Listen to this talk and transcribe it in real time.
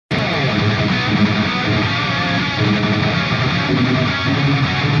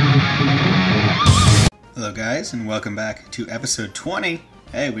Hello guys, and welcome back to episode 20.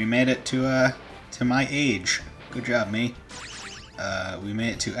 Hey, we made it to my age. Good job, me. We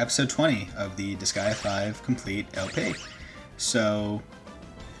made it to episode 20 of the Disgaea 5 Complete LP. So,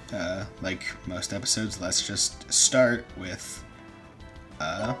 like most episodes, let's just start with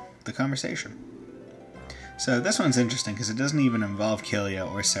the conversation. So this one's interesting because it doesn't even involve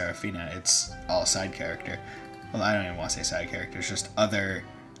Kilia or Serafina. It's all side character. Well, I don't even want to say side character. It's just other,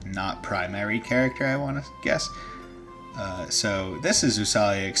 not primary character, I want to guess. So this is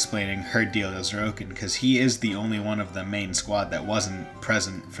Usalia explaining her deal to Zeroken because he is the only one of the main squad that wasn't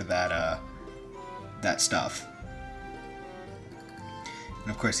present for that stuff. And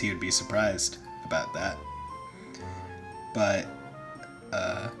of course he would be surprised about that. But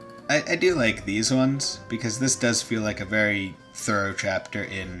I do like these ones because this does feel like a very thorough chapter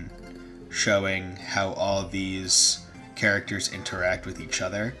in showing how all these characters interact with each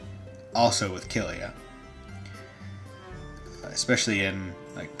other, also with Kilia. Especially in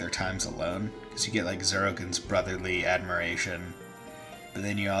like their times alone, because you get like Zeroken's brotherly admiration, but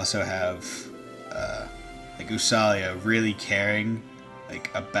then you also have like Usalia really caring like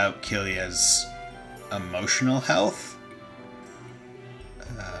about Kilia's emotional health,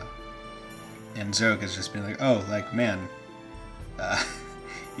 and Zeroken's just being like, oh, like man,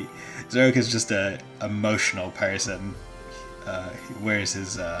 Zeroken's just a emotional person. He wears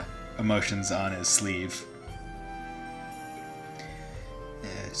his emotions on his sleeve.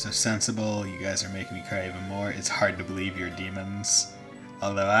 So sensible, you guys are making me cry even more. It's hard to believe you're demons.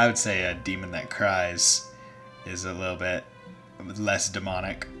 Although I would say a demon that cries is a little bit less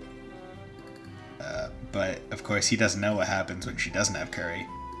demonic. But of course he doesn't know what happens when she doesn't have curry.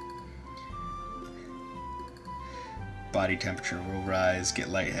 Body temperature will rise, get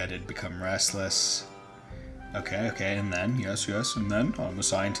lightheaded, become restless. Okay, and then, yes, and then I'm a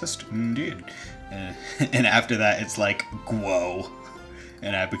scientist, indeed. And after that it's like, whoa.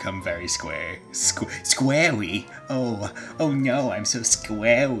 And I become very squarey. Oh no, I'm so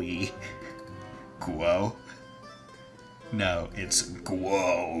squarey. Guo? No, it's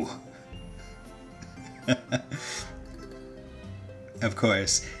Guo. Of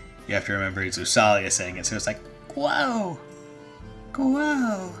course, you have to remember it's Usalia saying it, so it's like, Guo!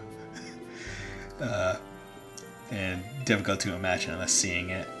 Guo! And difficult to imagine unless seeing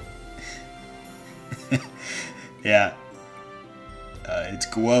it. Yeah. It's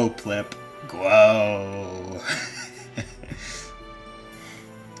Guo, Plip. Guo.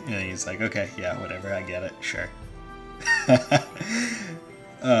 And he's like, okay, yeah, whatever, I get it, sure.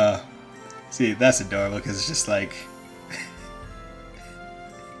 See, that's adorable, because it's just like...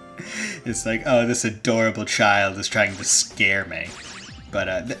 it's like, oh, this adorable child is trying to scare me.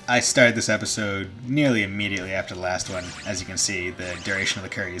 But I started this episode nearly immediately after the last one. As you can see, the duration of the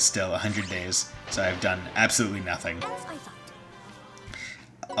curry is still 100 days, so I've done absolutely nothing.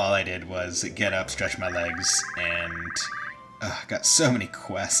 All I did was get up, stretch my legs, and got so many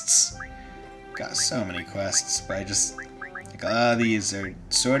quests. But I just, like, a lot of these are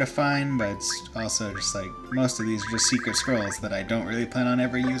sort of fine, but it's also just like, most of these are just secret scrolls that I don't really plan on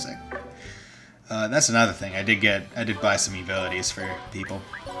ever using. That's another thing, I did buy some abilities for people.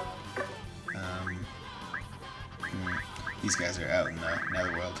 These guys are out in the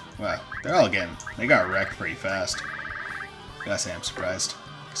netherworld. Wow, they got wrecked pretty fast. Gotta say I'm surprised.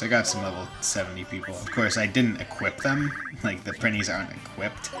 Because I got some level 70 people. Of course, I didn't equip them. Like, the printies aren't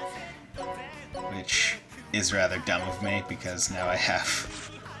equipped. Which is rather dumb of me, because now I have...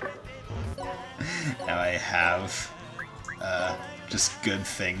 just good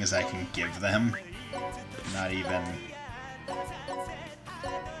things I can give them. Not even...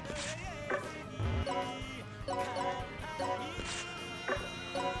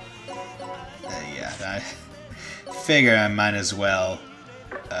 yeah, I figure I might as well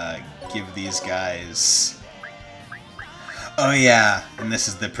give these guys... Oh yeah, and this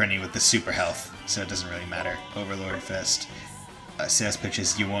is the printy with the super health, so it doesn't really matter. Overlord Fist. Sales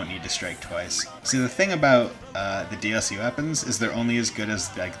pitches, you won't need to strike twice. See, the thing about the DLC weapons is they're only as good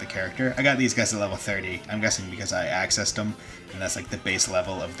as like the character. I got these guys at level 30, I'm guessing because I accessed them, and that's like the base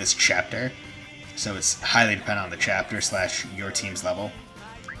level of this chapter. So it's highly dependent on the chapter / your team's level.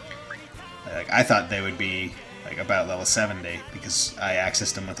 Like, I thought they would be like about level 70 because I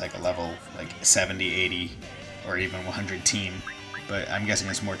accessed them with like a level like 70, 80, or even 100 team. But I'm guessing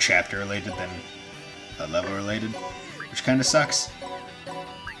it's more chapter related than level related, which kind of sucks.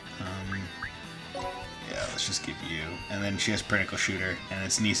 Yeah, let's just give you. And then she has Pinnacle Shooter, and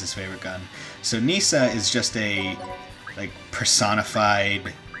it's Nisa's favorite gun. So Nisa is just a like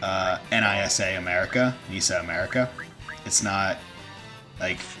personified NISA America, Nisa America. It's not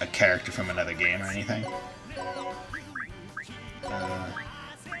like a character from another game or anything.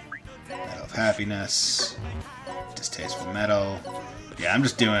 Metal of Happiness, Distasteful Metal. Yeah, I'm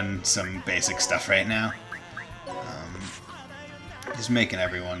just doing some basic stuff right now. Just making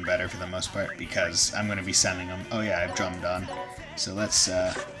everyone better for the most part, because I'm going to be sending them... Oh yeah, I've drummed on. So let's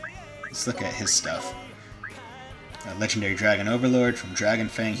look at his stuff. Legendary Dragon Overlord from Dragon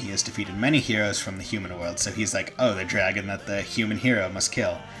Fang. He has defeated many heroes from the human world, so he's like, oh, the dragon that the human hero must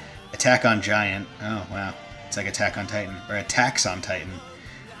kill. Attack on Giant. Oh, wow. It's like Attack on Titan. Or Attacks on Titan,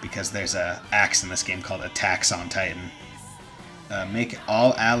 because there's a axe in this game called Attacks on Titan. Make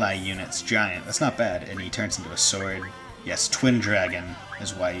all ally units giant. That's not bad. And he turns into a sword. Yes, Twin Dragon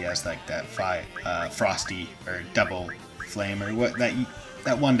is why he has like that frosty or double flame or what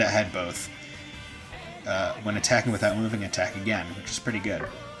that one that had both. When attacking without moving, attack again, which is pretty good.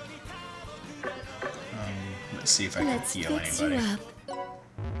 Let's see if I can heal anybody.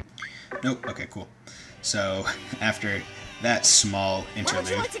 Nope. Okay, cool. So after that small interlude,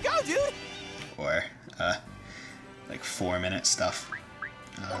 where would you like to go, dude? Or like 4-minute stuff.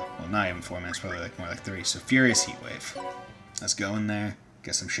 Well, not even 4 minutes, probably like more like 3. So Furious Heatwave. Let's go in there,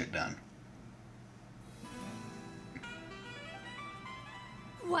 get some shit done.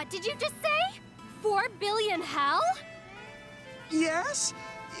 What did you just say? 4 billion hell? Yes?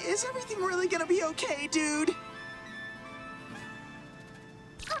 Is everything really gonna be okay, dude?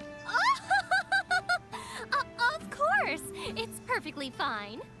 Of course. It's perfectly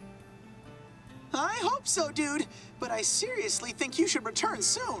fine. I hope so, dude. But I seriously think you should return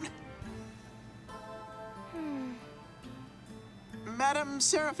soon. Madam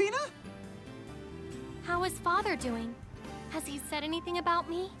Seraphina? How is Father doing? Has he said anything about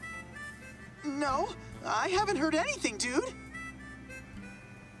me? No, I haven't heard anything, dude.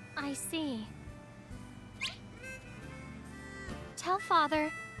 I see. Tell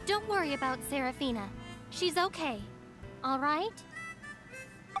Father, don't worry about Seraphina. She's okay. All right?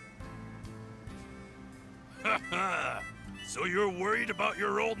 So you're worried about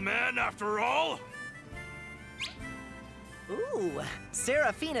your old man after all? Ooh,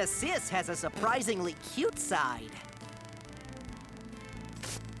 Seraphina Sis has a surprisingly cute side.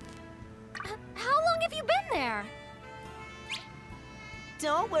 How long have you been there?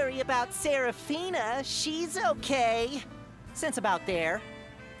 Don't worry about Seraphina, she's okay. Since about there.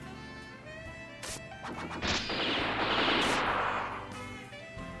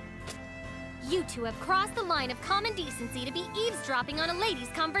 You two have crossed the line of common decency to be eavesdropping on a lady's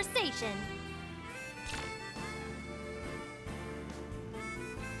conversation.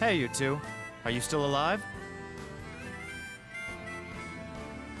 Hey, you two. Are you still alive?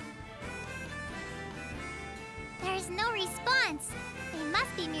 There's no response. They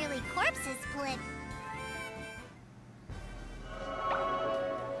must be merely corpses, Blip.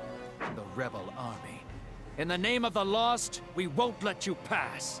 The rebel army. In the name of the lost, we won't let you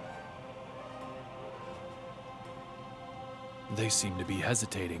pass. They seem to be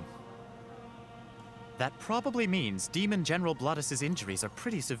hesitating. That probably means Demon General Bloodus's injuries are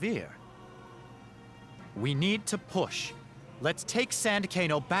pretty severe. We need to push. Let's take Sand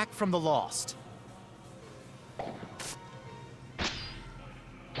Kano back from the Lost.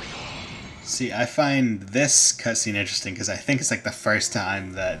 See, I find this cutscene interesting because I think it's like the first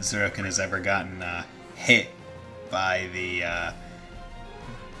time that Zeroken has ever gotten hit by the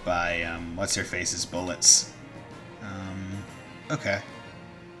what's-her-face's bullets. Okay.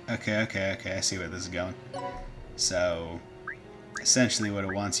 Okay, I see where this is going. So, essentially what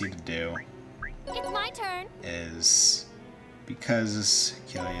it wants you to do... It's my turn. ...is... because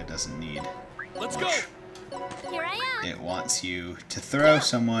Kelia doesn't need... Let's go! Here I am. It wants you to throw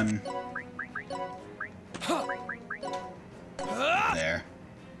someone... there.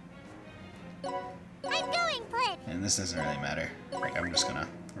 I'm going, Blip. And this doesn't really matter. Like, I'm just gonna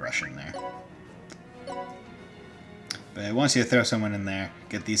rush in there. But it wants you to throw someone in there,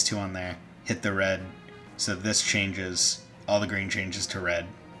 get these two on there, hit the red, so this changes, all the green changes to red.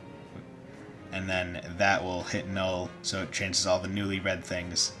 And then that will hit null, so it changes all the newly red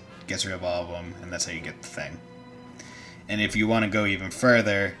things, gets rid of all of them, and that's how you get the thing. And if you want to go even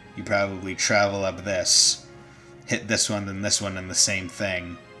further, you probably travel up this, hit this one, then this one, and the same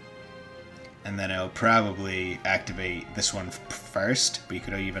thing. And then it'll probably activate this one first, but you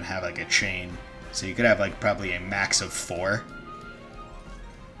could even have like a chain. So you could have like probably a max of 4.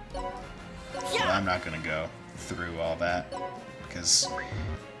 So I'm not going to go through all that, because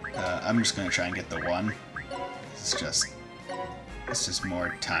I'm just going to try and get the 1. It's just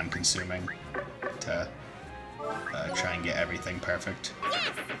more time consuming to try and get everything perfect.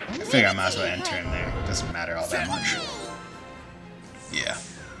 I figure I might as well enter in there. It doesn't matter all that much. Yeah.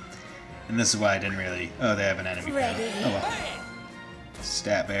 And this is why I didn't really... Oh, they have an enemy panel. Oh well.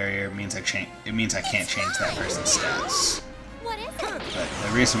 Stat barrier means it means I can't change that person's stats. What is it? But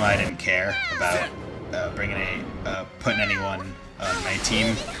the reason why I didn't care about putting anyone on my team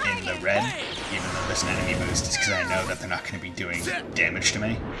in the red, even though there's an enemy boost, is because I know that they're not going to be doing damage to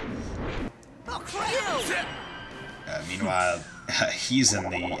me. Meanwhile, he's in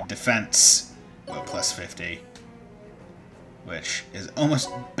the defense plus 50, which is almost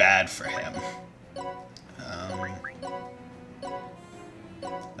bad for him.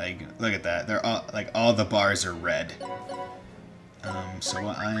 Like, look at that. They're all like all the bars are red. So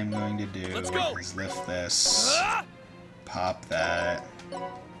what I am going to do is lift this, pop that.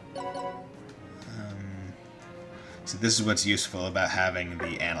 So this is what's useful about having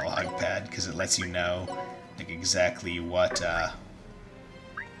the analog pad, because it lets you know like exactly what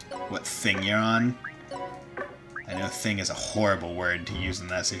thing you're on. I know "thing" is a horrible word to use in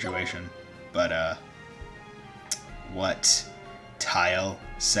that situation, but what tile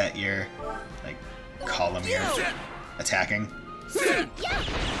set you're like column you're attacking. Yeah,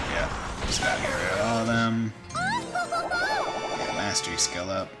 just gotta get rid of all of them. Yeah, mastery skill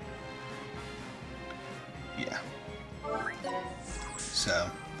up. Yeah. So,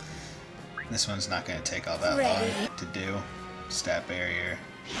 this one's not going to take all that long to do. Stat barrier.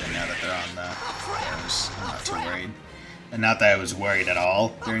 And now that they're on the arrows, I'm not too worried. And not that I was worried at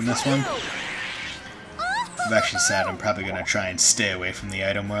all during this one. I've actually said I'm probably going to try and stay away from the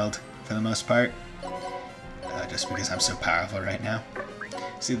item world for the most part. Just because I'm so powerful right now.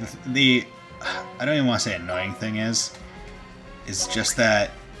 See, the I don't even want to say annoying thing is just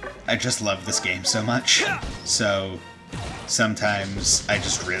that I just love this game so much. So sometimes I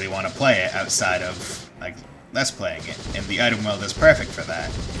just really want to play it outside of like Let's Playing it, and the item world is perfect for that.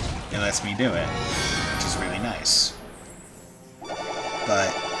 It lets me do it, which is really nice.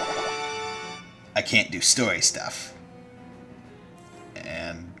 But I can't do story stuff,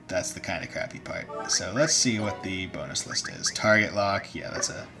 and that's the kind of crappy part. So let's see what the bonus list is. Target lock, yeah, that's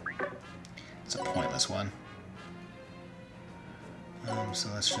a pointless one. So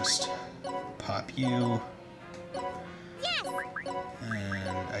let's just pop you.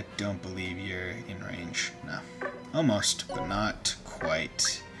 And I don't believe you're in range. No. Almost, but not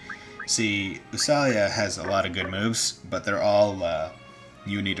quite. See, Usalia has a lot of good moves, but they're all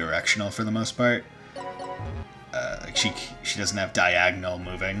unidirectional for the most part. Like she doesn't have diagonal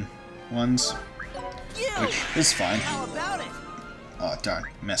moving ones, which is fine. Oh darn,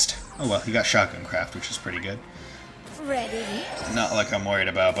 missed. Oh well, he got shotgun craft, which is pretty good. Ready? Not like I'm worried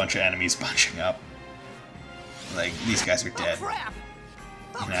about a bunch of enemies bunching up. Like, these guys are dead.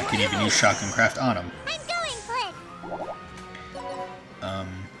 And I can even use shotgun craft on them. I'm going, Cliff.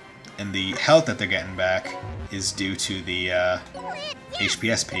 And the health that they're getting back is due to the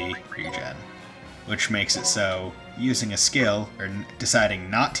HPSP regen, which makes it so using a skill, or deciding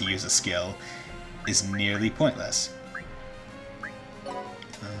not to use a skill, is nearly pointless.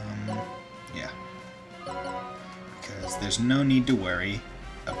 Yeah. Because there's no need to worry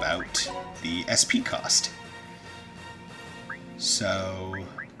about the SP cost. So,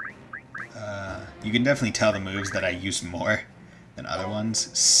 you can definitely tell the moves that I use more than other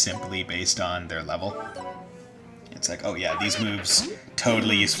ones simply based on their level. It's like, oh yeah, these moves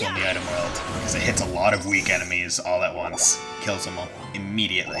totally useful in the item world because it hits a lot of weak enemies all at once, kills them all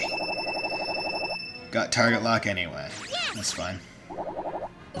immediately. Got target lock anyway. That's fine.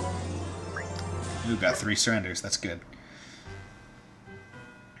 Ooh, got 3 surrenders. That's good.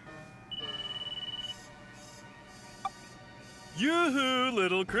 Yoo-hoo,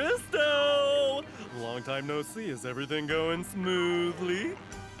 little Crystal! Long time no see. Is everything going smoothly?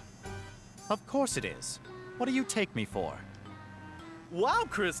 Of course it is. What do you take me for? Wow,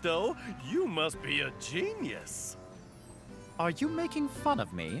 Crystal! You must be a genius! Are you making fun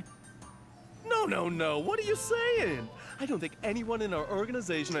of me? No. What are you saying? I don't think anyone in our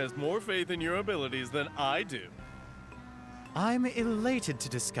organization has more faith in your abilities than I do. I'm elated to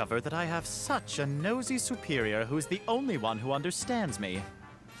discover that I have such a nosy superior who is the only one who understands me.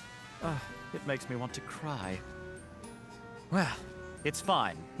 It makes me want to cry. Well, it's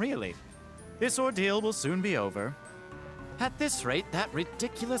fine, really. This ordeal will soon be over. At this rate, that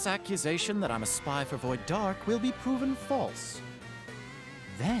ridiculous accusation that I'm a spy for Void Dark will be proven false.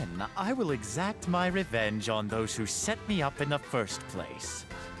 Then I will exact my revenge on those who set me up in the first place.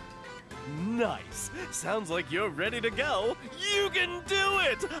 Nice! Sounds like you're ready to go! You can do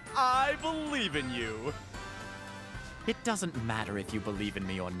it! I believe in you! It doesn't matter if you believe in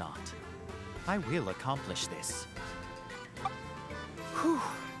me or not. I will accomplish this. Whew.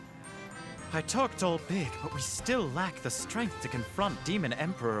 I talked all big, but we still lack the strength to confront Demon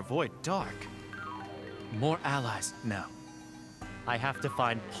Emperor Void Dark. More allies? No. I have to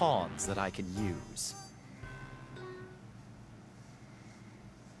find pawns that I can use.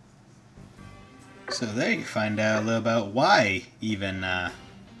 So there you find out a little about why even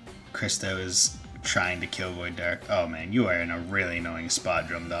Christo is trying to kill Void Dark. Oh man, you are in a really annoying spot,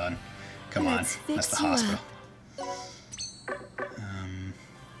 Drumdon. Come on, that's the hospital.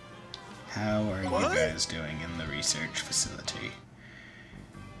 How are you guys doing in the research facility?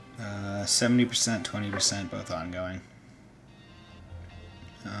 70%, 20%, both ongoing.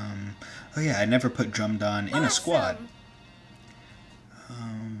 Oh yeah, I never put Drumdon in a squad.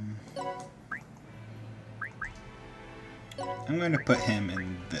 I'm going to put him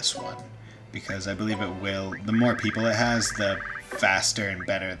in this one, because I believe it will, the more people it has, the faster and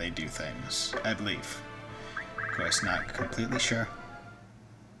better they do things, I believe. Of course, not completely sure.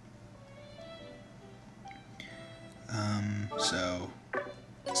 So,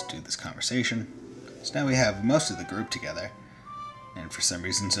 let's do this conversation. So now we have most of the group together, and for some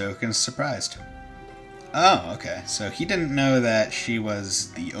reason Zokin's surprised. Oh, okay, so he didn't know that she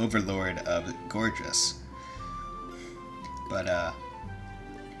was the overlord of Gorgeous. But,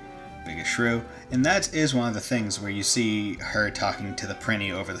 Biggest Shrew. And that is one of the things where you see her talking to the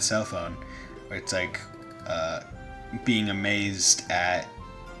Prinny over the cell phone, where it's like, being amazed at,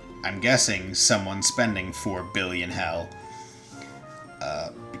 I'm guessing, someone spending 4 billion hell.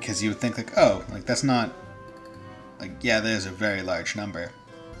 Because you would think, like, oh, like, that's not, like, yeah, there's a very large number.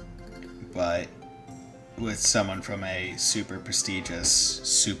 But with someone from a super prestigious,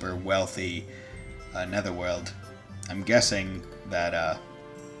 super wealthy netherworld, I'm guessing that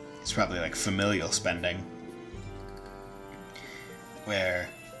it's probably like familial spending, where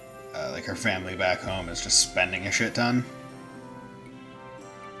like her family back home is just spending a shit ton.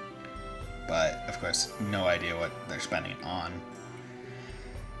 But of course, no idea what they're spending it on.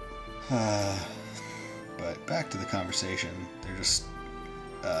 But back to the conversation, they're just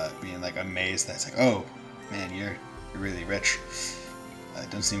being like amazed that it's like, oh man, you're really rich.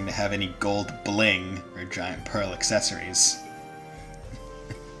 Don't seem to have any gold bling or giant pearl accessories.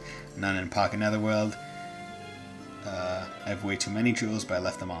 None in Pocket Netherworld. I have way too many jewels, but I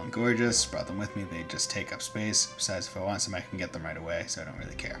left them all in Gorgeous. Brought them with me, they just take up space. Besides, if I want some, I can get them right away, so I don't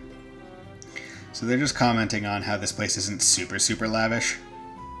really care. So they're just commenting on how this place isn't super, super lavish.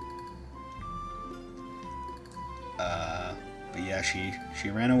 But yeah, she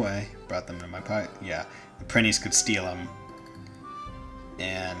ran away, brought them in my pocket. Yeah, the Prinnies could steal them.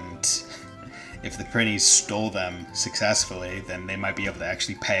 And if the Prinnies stole them successfully, then they might be able to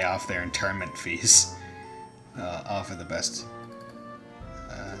actually pay off their internment fees. Offer the best.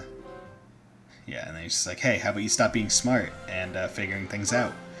 Yeah, and then he's just like, hey, how about you stop being smart and figuring things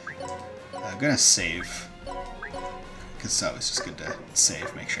out? I'm gonna save, because it's always just good to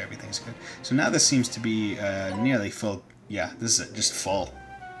save, make sure everything's good. So now this seems to be nearly full. Yeah, this is just full.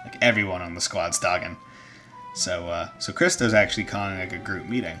 Like everyone on the squad's dogging. So Christo's actually calling like a group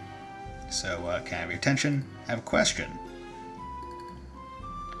meeting. So can I have your attention? I have a question.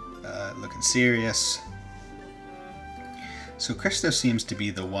 Looking serious. So Christo seems to be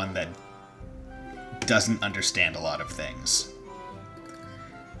the one that doesn't understand a lot of things.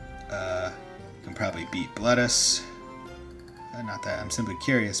 Can probably beat Bloodus. Not that I'm simply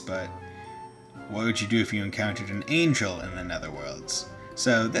curious, but what would you do if you encountered an angel in the Netherworlds?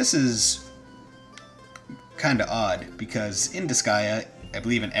 So this is kind of odd, because in Disgaea, I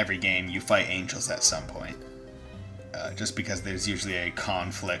believe in every game you fight angels at some point. Just because there's usually a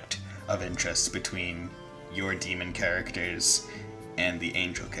conflict of interest between your demon characters and the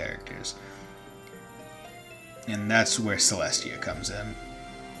angel characters. And that's where Celestia comes in.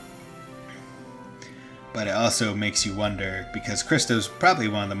 But it also makes you wonder, because Christo's probably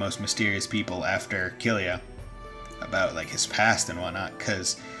one of the most mysterious people after Killia, about like his past and whatnot,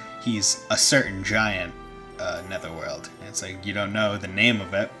 because he's a certain giant netherworld. And it's like, you don't know the name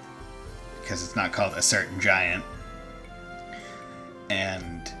of it, because it's not called a certain giant.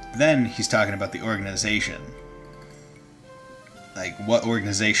 And then he's talking about the organization. Like, what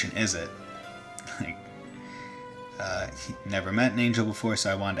organization is it? Like, he never met an angel before, so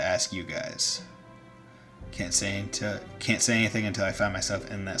I wanted to ask you guys. Can't say anything until I find myself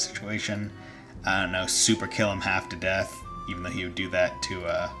in that situation. I don't know, super kill him half to death, even though he would do that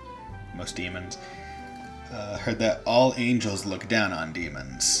to most demons. Heard that all angels look down on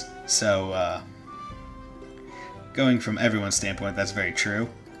demons. So, going from everyone's standpoint, that's very true.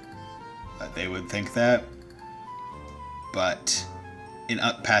 They would think that. But in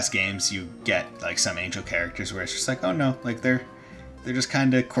past games, you get like some angel characters where it's just like, oh no, like they're they're just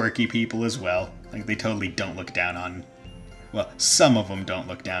kind of quirky people as well. Like, they totally don't look down on... Well, some of them don't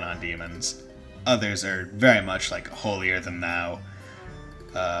look down on demons. Others are very much, like, holier than thou.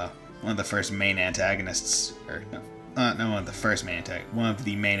 One of the first main antagonists... Or, no, not one of the first main antagonists. One of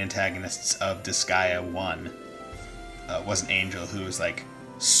the main antagonists of Disgaea 1 was an angel who was, like,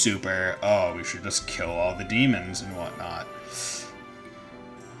 super, oh, we should just kill all the demons and whatnot.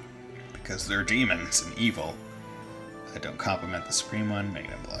 Because they're demons and evil. Don't compliment the Supreme One, make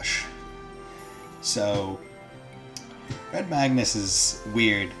them blush. So, Red Magnus is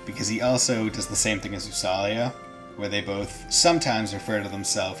weird because he also does the same thing as Usalia, where they both sometimes refer to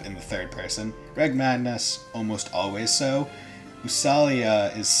themselves in the third person. Red Magnus, almost always so.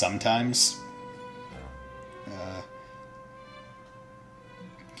 Usalia is sometimes.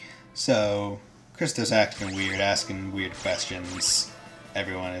 So, Christo's acting weird, asking weird questions.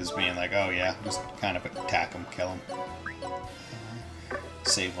 Everyone is being like, oh yeah, just kind of attack him, kill him.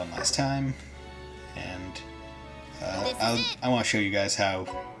 Save one last time. And I want to show you guys how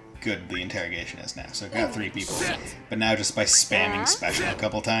good the interrogation is now. So I've got 3 people. But now just by spamming special a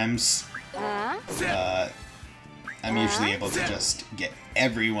couple times, I'm usually able to just get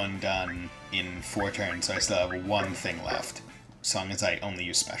everyone done in 4 turns. So I still have 1 thing left, as long as I only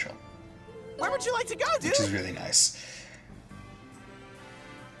use special. Where would you like to go, dude? Which is really nice.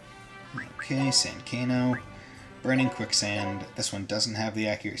 Okay, Sandcano. Burning Quicksand. This one doesn't have the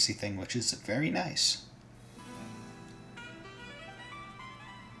accuracy thing, which is very nice.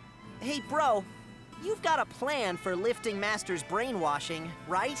 Hey, bro. You've got a plan for lifting Master's brainwashing,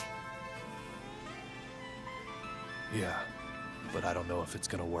 right? Yeah, but I don't know if it's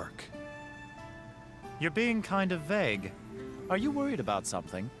gonna work. You're being kind of vague. Are you worried about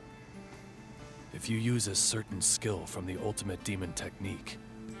something? If you use a certain skill from the ultimate demon technique,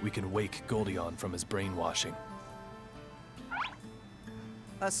 we can wake Goldion from his brainwashing.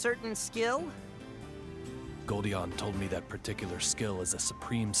 A certain skill? Goldion told me that particular skill is a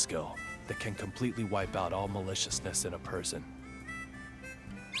supreme skill that can completely wipe out all maliciousness in a person.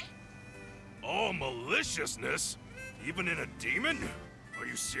 All maliciousness? Even in a demon? Are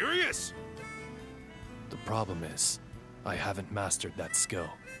you serious? The problem is, I haven't mastered that skill.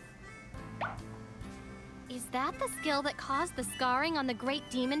 Is that the skill that caused the scarring on the great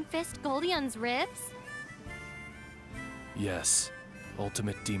demon fist Goldion's ribs? Yes.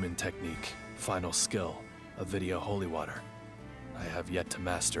 Ultimate demon technique. Final skill. Avidya Holy Water. I have yet to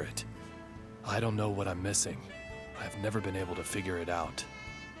master it. I don't know what I'm missing. I've never been able to figure it out.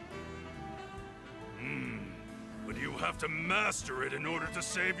 But you have to master it in order to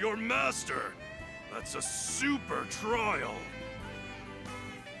save your master. That's a super trial.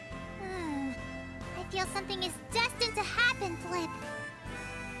 I feel something is destined to happen, Flip.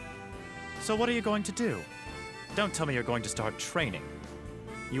 So what are you going to do? Don't tell me you're going to start training.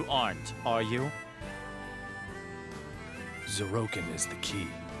 You aren't, are you? Zeroken is the key.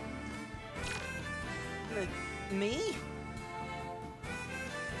 Me?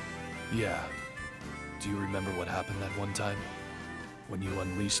 Yeah. Do you remember what happened that one time? When you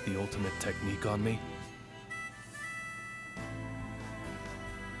unleashed the ultimate technique on me?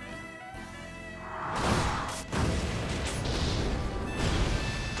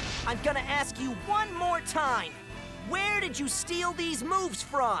 I'm gonna ask you one more time. Where did you steal these moves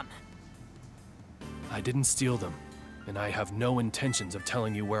from? I didn't steal them, and I have no intentions of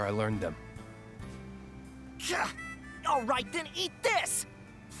telling you where I learned them. Gah! All right, then eat this!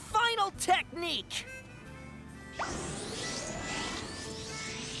 Final technique!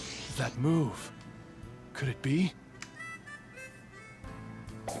 That move. Could it be?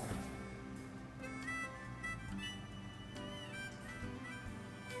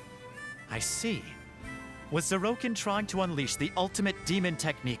 I see. Was Zeroken trying to unleash the ultimate demon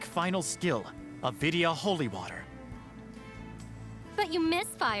technique final skill, Avidya Holy Water? But you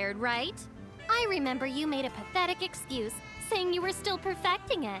misfired, right? I remember you made a pathetic excuse, saying you were still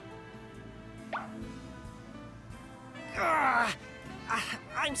perfecting it.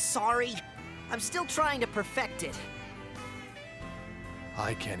 I'm sorry. I'm still trying to perfect it.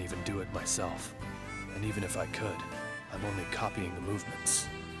 I can't even do it myself. And even if I could, I'm only copying the movements.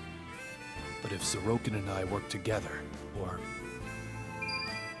 But if Zeroken and I work together, or...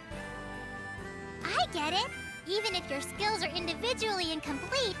 I get it. Even if your skills are individually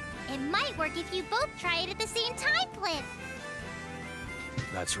incomplete, it might work if you both try it at the same time, Flip.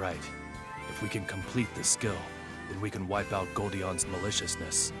 That's right. If we can complete the skill, then we can wipe out Goldion's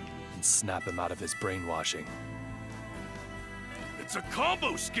maliciousness and snap him out of his brainwashing. It's a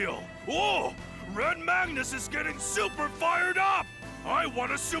combo skill! Whoa! Red Magnus is getting super fired up! I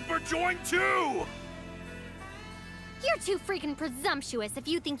want a super join too! You're too freaking presumptuous if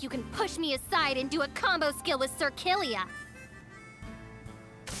you think you can push me aside and do a combo skill with Circilia.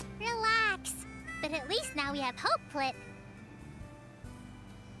 Relax. But at least now we have hope, Plit.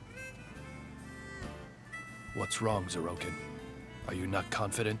 What's wrong, Zeroken? Are you not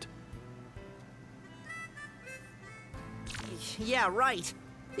confident? Yeah, right.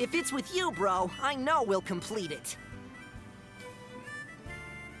 If it's with you, bro, I know we'll complete it.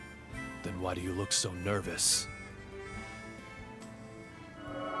 Then why do you look so nervous?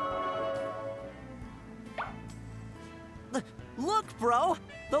 Look, bro!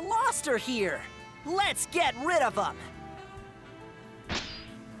 The Lost are here! Let's get rid of them!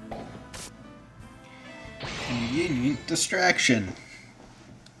 Convenient distraction.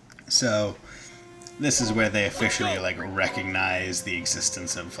 So, this is where they officially, like, recognize the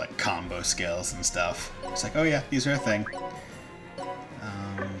existence of, like, combo skills and stuff. It's like, oh yeah, these are a thing.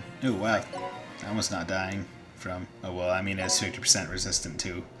 Oh wow. Almost not dying from... Oh well, I mean, it's 50% resistant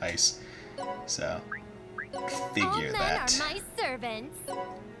to ice. So, figure All men that. are my servants.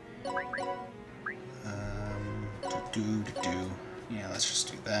 Yeah, let's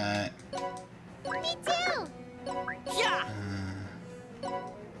just do that. Me too! Yeah!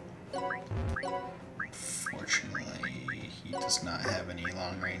 Fortunately, he does not have any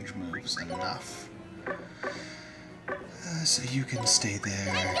long-range moves enough. So you can stay I'm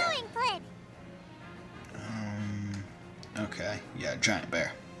there. going, Plit! Okay, yeah, giant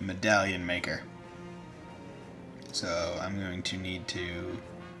bear. Medallion maker. So I'm going to need to...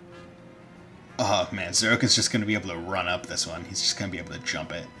 Oh man, Zeroken's just going to be able to run up this one. He's just going to be able to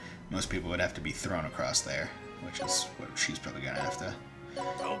jump it. Most people would have to be thrown across there, which is what she's probably going to have to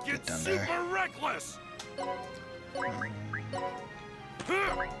Don't get get done super there. reckless.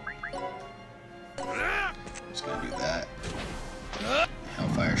 Just going to do that.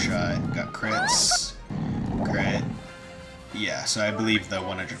 Hellfire shot. Got crits. Crit. Yeah, so I believe the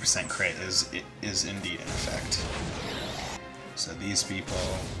 100% crit is indeed in effect. So these people,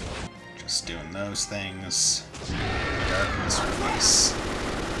 just doing those things. Darkness release.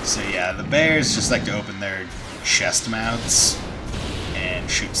 So yeah, the bears just like to open their chest mouths and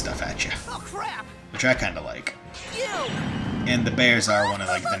shoot stuff at you. Oh crap! Which I kind of like. You! And the bears are one of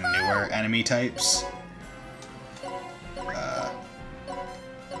like the newer enemy types.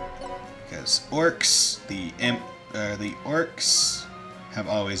 Because orcs, the orcs have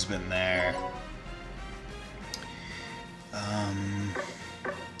always been there.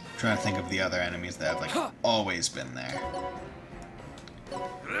 Trying to think of the other enemies that have like always been there.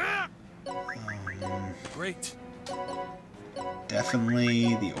 Great.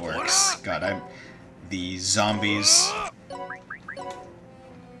 Definitely the orcs. God, the zombies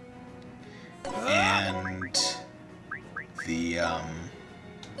and the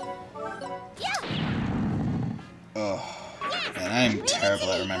oh, and I'm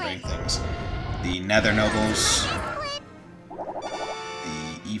terrible at remembering things. The nether nobles,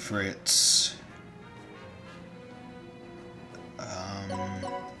 the Ifrits,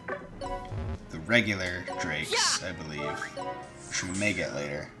 the regular drakes, I believe, which we may get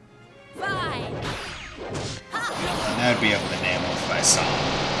later. And I would be able to name them if I saw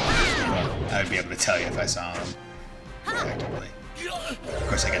them. Well, I would be able to tell you if I saw them, effectively. Of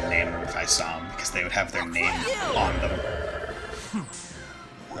course, I could name them if I saw them, because they would have their name on them.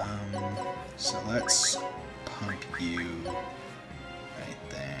 So let's pump you right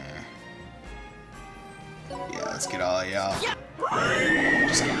there. Yeah, let's get all of y'all.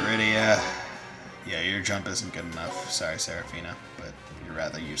 Just get rid of ya. Yeah, your jump isn't good enough. Sorry, Seraphina, but you're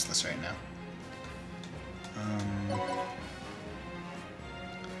rather useless right now.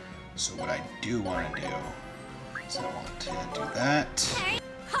 So what I do want to do is I want to do that.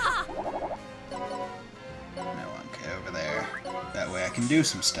 No, okay, over there. That way I can do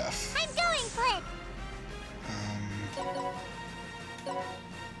some stuff. I'm going, Plit!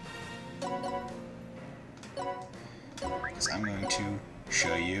 Because I'm going to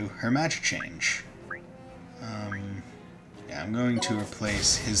show you her magic change. Yeah, I'm going to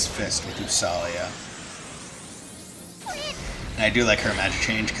replace his fist with Usalia. And I do like her magic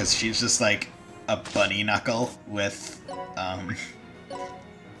change because she's just like a bunny knuckle with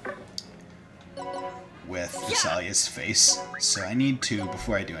Usalia's face. So I need to,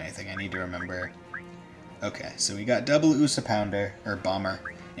 before I do anything, I need to remember. Okay, so we got double Usa Pounder, or Bomber,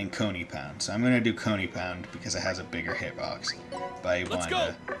 and Coney Pound. So I'm going to do Coney Pound because it has a bigger hitbox. But I wanted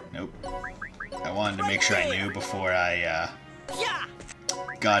to... Nope. I wanted to make sure I knew before I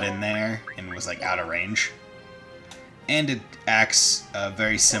got in there and was like out of range. And it acts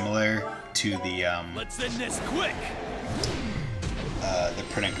very similar to the Let's end this quick.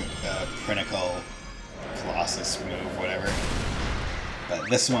 Pinnacle Colossus move, whatever. But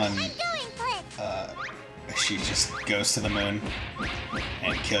this one, she just goes to the moon,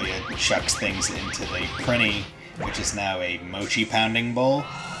 and Killia chucks things into the Prinny, which is now a mochi pounding bowl,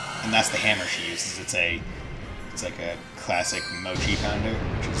 and that's the hammer she uses. It's like a classic mochi pounder,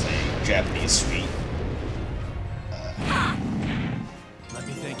 which is a Japanese sweet. Let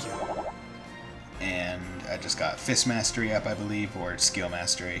me thank you. And I just got Fist Mastery up, I believe, or Skill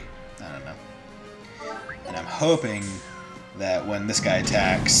Mastery. I don't know. And I'm hoping that when this guy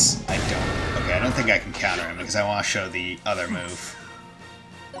attacks, I don't think I can counter him because I want to show the other move.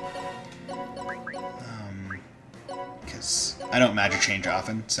 Because I don't magic change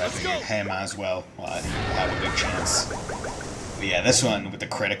often, so I figured, hey, might as well I have a big chance. But yeah, this one with the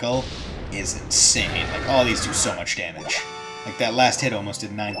critical is insane. Like, all these do so much damage. Like, that last hit almost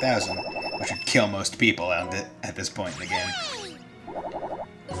did 9,000, which would kill most people at this point in the game.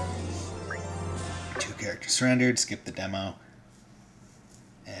 2 characters surrendered, skip the demo.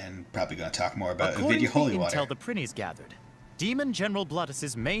 And probably going to talk more about Avidya Holy Water. According to the intel the Prinny's gathered, Demon General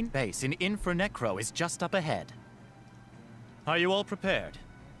Bloodus's main base in Infernecro is just up ahead. Are you all prepared?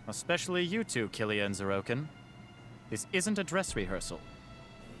 Especially you two, Killia and Zeroken. This isn't a dress rehearsal.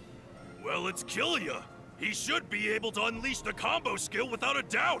 Well, it's Killia. He should be able to unleash the combo skill without a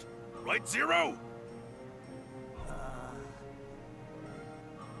doubt. Right, Zero?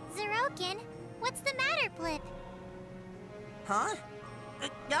 Zeroken, what's the matter, Blip? Huh?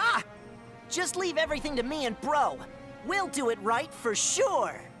 Just leave everything to me and Bro. We'll do it right for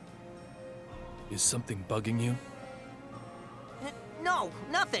sure. Is something bugging you? No,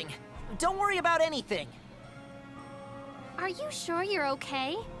 nothing. Don't worry about anything. Are you sure you're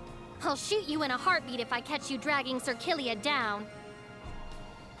okay? I'll shoot you in a heartbeat if I catch you dragging Sir Killia down.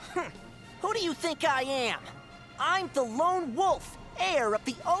 Who do you think I am? I'm the Lone Wolf, heir of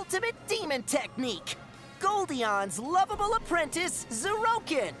the ultimate demon technique. Goldion's lovable apprentice,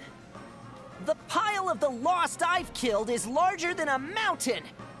 Zeroken. The pile of the lost I've killed is larger than a mountain.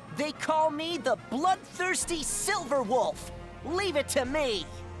 They call me the bloodthirsty Silver Wolf. Leave it to me.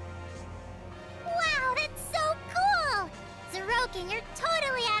 Wow, that's so cool! Zeroken, you're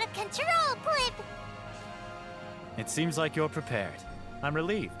totally out of control, Blip! It seems like you're prepared. I'm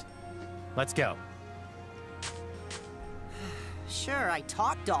relieved. Let's go. Sure, I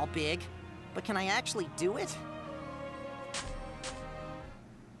talked all big, but can I actually do it?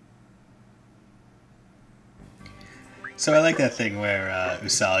 So I like that thing where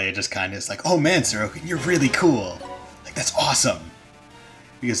Usalia just kind of is like, oh man, Zeroken, you're really cool. Like, that's awesome.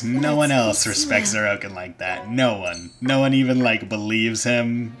 Because no one else respects Zeroken like that. No one. No one even, like, believes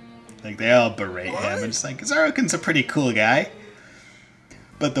him. Like, they all berate him. And it's like, Zeroken's a pretty cool guy.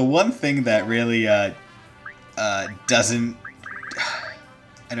 But the one thing that really doesn't...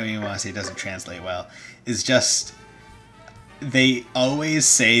 I don't even want to say doesn't translate well, is just... They always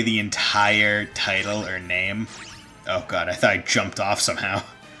say the entire title or name. Oh god, I thought I jumped off somehow.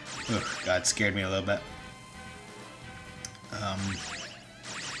 Oh god, scared me a little bit.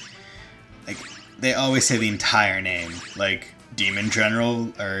 Like, they always say the entire name, like Demon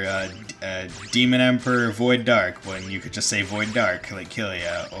General or Demon Emperor Void Dark, when you could just say Void Dark, like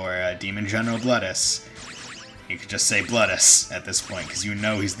Killia, or Demon General Bloodus. You could just say Bloodus at this point, because you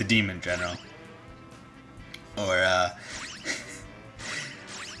know he's the Demon General. Or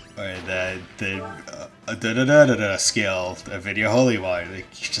the skill, Avidya Holy Water. Like,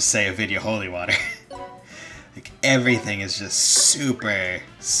 you just say Avidya Holy Water. Like, everything is just super,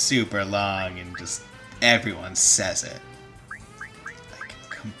 super long, and just everyone says it. Like,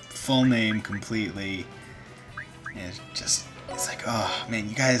 full name completely. And it's like, oh man,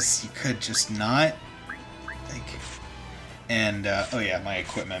 you guys, you could just not. Like, and, oh yeah, my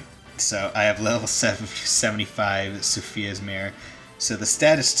equipment. So, I have level 75 Sophia's Mirror. So the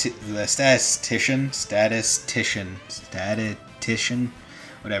statistician,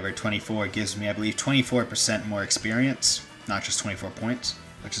 whatever, 24 gives me, I believe, 24% more experience, not just 24 points,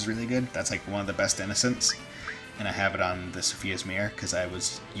 which is really good. That's like one of the best innocents, and I have it on the Sophia's Mirror because I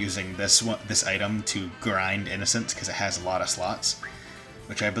was using this item to grind innocence because it has a lot of slots,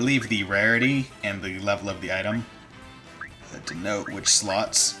 which I believe the rarity and the level of the item denote which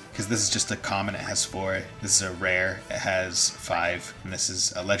slots. Because this is just a common, it has 4. This is a rare, it has 5. And this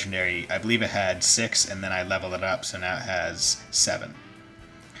is a legendary, I believe it had 6, and then I leveled it up, so now it has 7.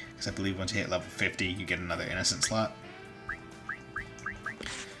 Because I believe once you hit level 50, you get another innocent slot.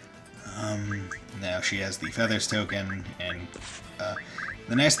 Now she has the Feathers token, and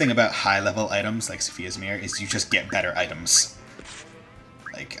the nice thing about high-level items like Sophia's Mirror is you just get better items.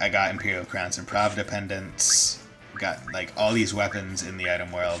 Like, I got Imperial Crowns and Prov Dependence. Got like all these weapons in the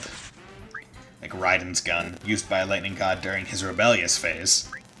item world, like Raiden's gun, used by a lightning god during his rebellious phase.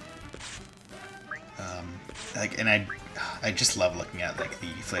 And I just love looking at like the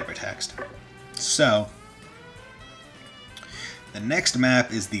flavor text. So the next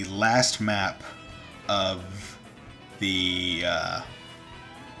map is the last map of the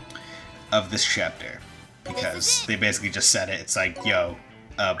of this chapter, because they basically just said it. It's like, yo,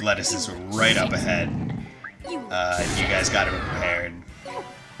 Bledis is right up ahead. You guys got it prepared.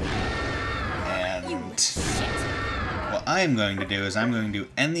 And what I'm going to do is I'm going to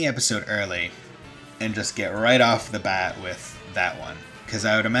end the episode early and just get right off the bat with that one, because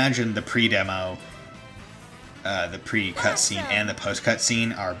I would imagine the pre-demo, the pre-cutscene and the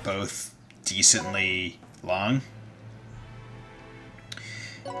post-cutscene are both decently long,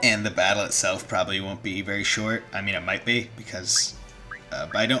 and the battle itself probably won't be very short. I mean, it might be, because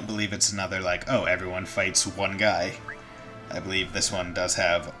but I don't believe it's another like, oh, everyone fights one guy. I believe this one does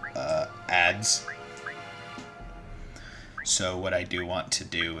have ads. So what I do want to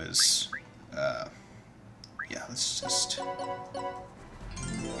do is yeah, let's just...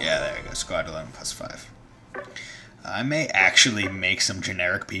 Yeah, there we go. Squad 11 plus 5. I may actually make some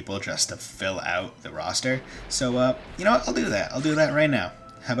generic people just to fill out the roster. So, you know what? I'll do that. I'll do that right now.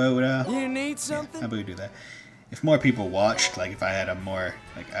 How about, You need something? Yeah, how about we do that? If more people watched, like, if I had a more...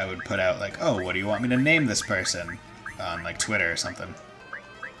 Like, I would put out, like, oh, what do you want me to name this person? On, like, Twitter or something.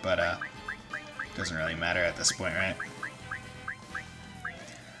 But, doesn't really matter at this point, right?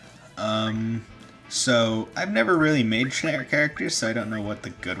 So, I've never really made generic characters, so I don't know what the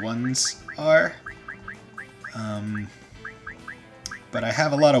good ones are. But I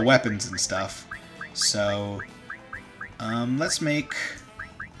have a lot of weapons and stuff. So, let's make...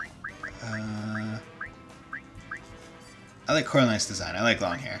 I like Coraline's design. I like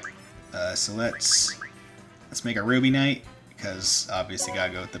long hair. So let's make a Ruby Knight, because obviously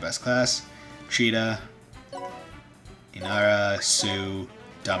gotta go with the best class. Cheetah, Inara, Sue,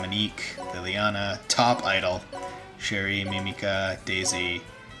 Dominique, Liliana, Top Idol, Sherry, Mimika, Daisy,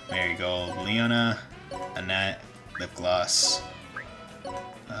 Marigold, Leona, Annette, Lip Gloss,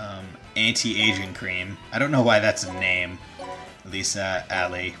 Anti-Aging Cream. I don't know why that's a name. Lisa,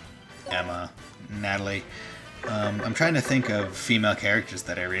 Allie, Emma, Natalie. I'm trying to think of female characters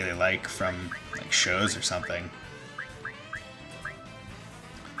that I really like from like shows or something.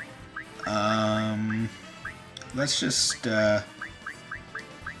 Let's just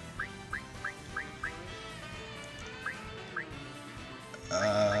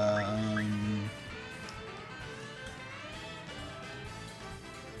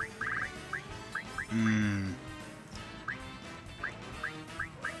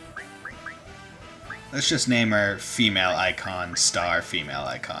let's just name her female icon, star female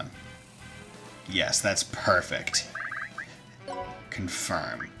icon. Yes, that's perfect.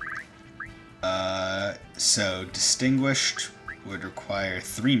 Confirm. So distinguished would require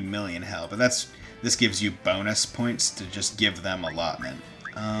 3 million hell, but this gives you bonus points to just give them allotment.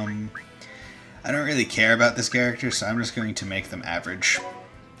 I don't really care about this character, so I'm just going to make them average.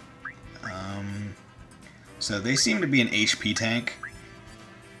 So they seem to be an HP tank,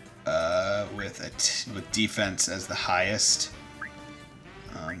 with defense as the highest.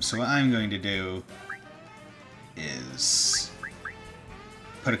 So what I'm going to do is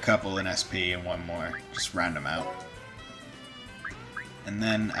put a couple in SP and one more, just round them out. And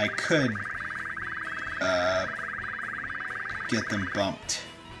then I could get them bumped.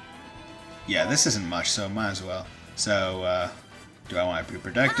 Yeah, this isn't much, so might as well. So, do I want to be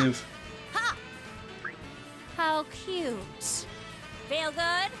productive? How cute. Feel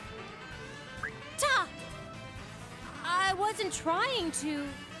good? Ta! I wasn't trying to...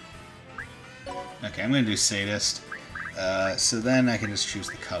 Okay, I'm going to do sadist. So then I can just choose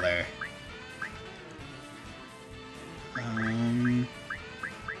the color. I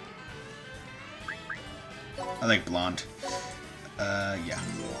like blonde. Yeah.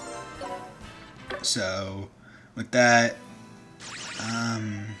 So, with that,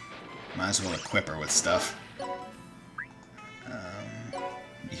 might as well equip her with stuff.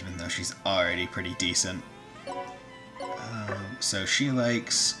 Even though she's already pretty decent. So she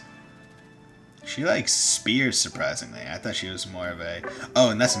likes spears, surprisingly. I thought she was more of a... Oh,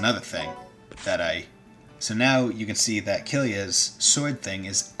 and that's another thing that So now you can see that Killia's sword thing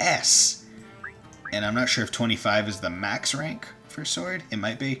is S. And I'm not sure if 25 is the max rank for sword. It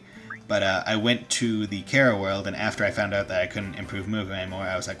might be. But I went to the Kara world, and after I found out that I couldn't improve movement anymore,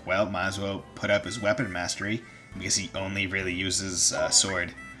 I was like, well, might as well put up his weapon mastery, because he only really uses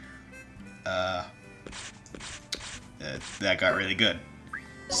sword. That got really good.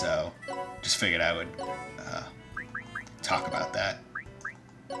 So, just figured I would talk about that.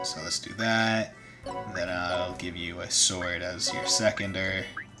 So let's do that. Then I'll give you a sword as your seconder.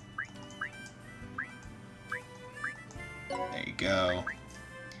 There you go.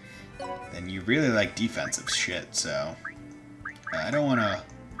 Then you really like defensive shit, so I don't want to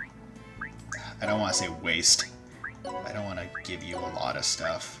say waste. I don't want to give you a lot of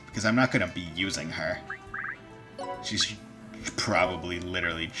stuff because I'm not going to be using her. She's probably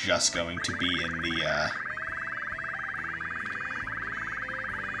literally just going to be in the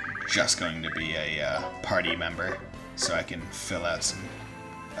a party member, so I can fill out some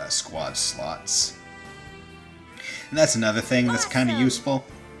squad slots. And that's another thing that's kind of useful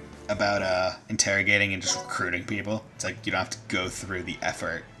about interrogating and just recruiting people. It's like you don't have to go through the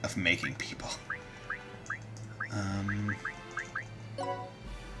effort of making people.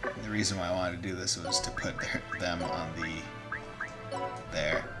 The reason why I wanted to do this was to put them on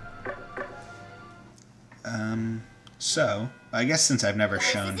there. So, I guess since I've never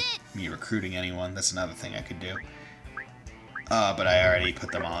shown me recruiting anyone, that's another thing I could do. But I already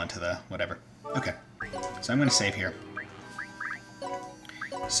put them all into the whatever. Okay, so I'm going to save here.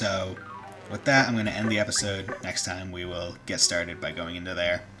 So, with that, I'm going to end the episode. Next time we will get started by going into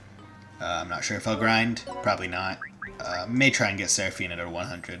there. I'm not sure if I'll grind. Probably not. May try and get Seraphine at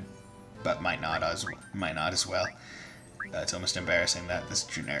 100, but might not as well. It's almost embarrassing that this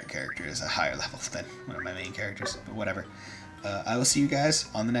generic character is a higher level than one of my main characters, but whatever. I will see you guys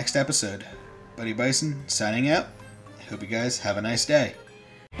on the next episode. Buddy Bison, signing out. I hope you guys have a nice day.